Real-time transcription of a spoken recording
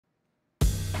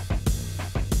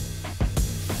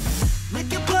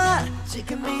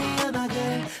지금 이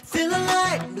음악을 feeling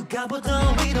like 누가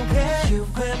보던 we don't care. You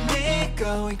and me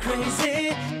going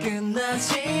crazy.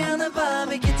 끝나지 않은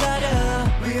밤을 기다려.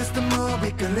 We used to move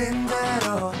it 끌린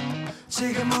대로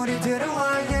지금 우리들은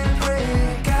wild and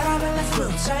free. 가라면 let's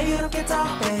move 자유롭게 더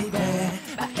baby.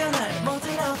 아껴 날 모두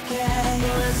이렇게.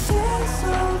 You're a sex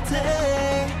all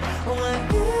day when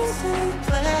music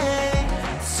play.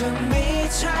 숨이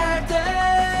찰때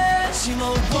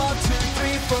심호흡 1, 2,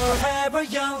 3 forever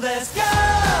young let's go.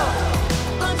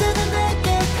 언제든 내게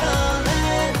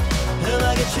calling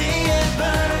음악에 취해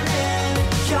burning.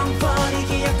 영원히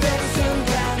기억되는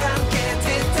순간 함께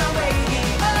듣던 radio.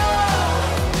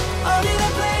 어디나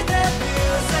play that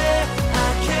music I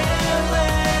can't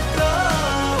let go.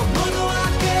 모두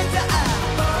함께 다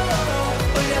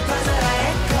울려 퍼져라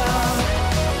echo.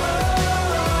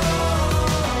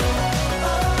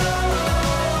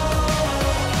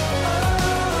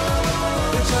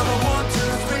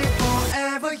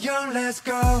 Let's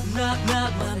go. Knock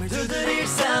knock 맘을 두드릴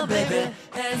sound baby.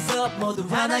 Hands up 모두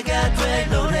하나가 될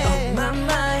노래. On my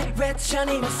mind 외쳐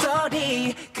네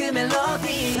목소리 그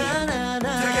멜로디.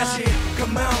 다같이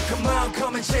come on come on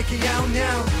come and check it out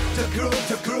now.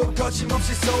 The group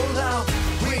거침없이 so loud.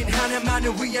 우린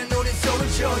하나만을 위한 노래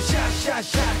소리죠.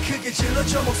 샤샤샤 크게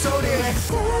질러줘 목소리.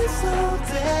 Sex all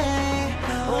day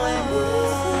when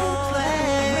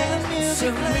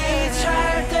music play. 숨이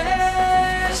찰때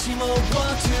심호흡 1,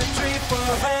 2, 3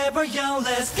 forever young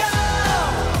let's go.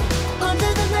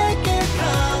 언제든 내게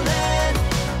calling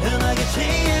음악에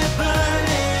취해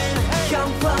burning.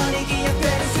 영원히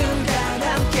기억되는 순간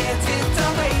함께 듣던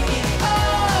radio.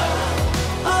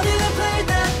 어디나 play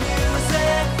that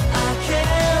music I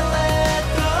can't let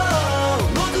go.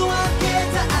 모두 함께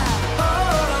다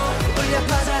울려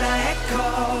퍼져라 echo.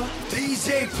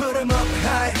 DJ put 'em up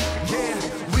high. Yeah,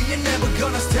 we ain't never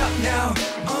gonna stop now.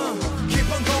 Keep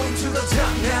on going to the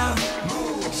top now.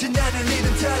 신나는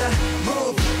리듬 따라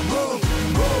move move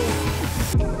move.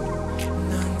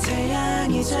 넌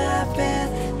태양이자 빛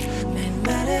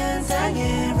메마른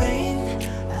땅의 rain.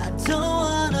 I don't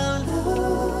wanna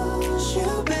lose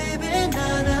you baby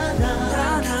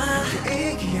나나나.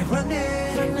 이기에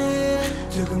running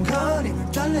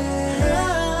두근거리는 떨림.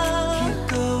 Keep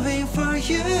going for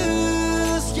you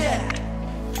yeah.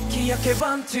 기억해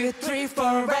 1, 2, 3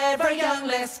 forever young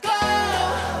let's go.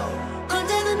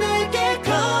 언제든 내게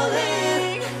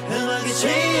calling 음악에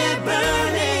취해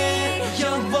burning.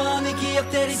 영원히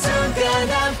기억될 이 순간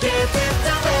함께 듣던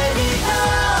radio.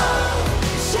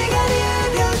 시간이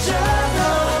흐려져도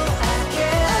I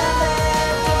can't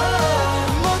let go.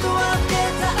 모두 함께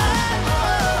다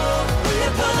울려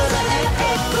퍼져라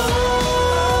echo.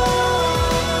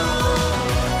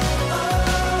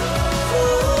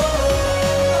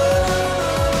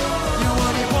 You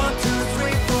want it 1, 2,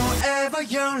 3 forever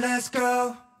young let's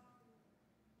go.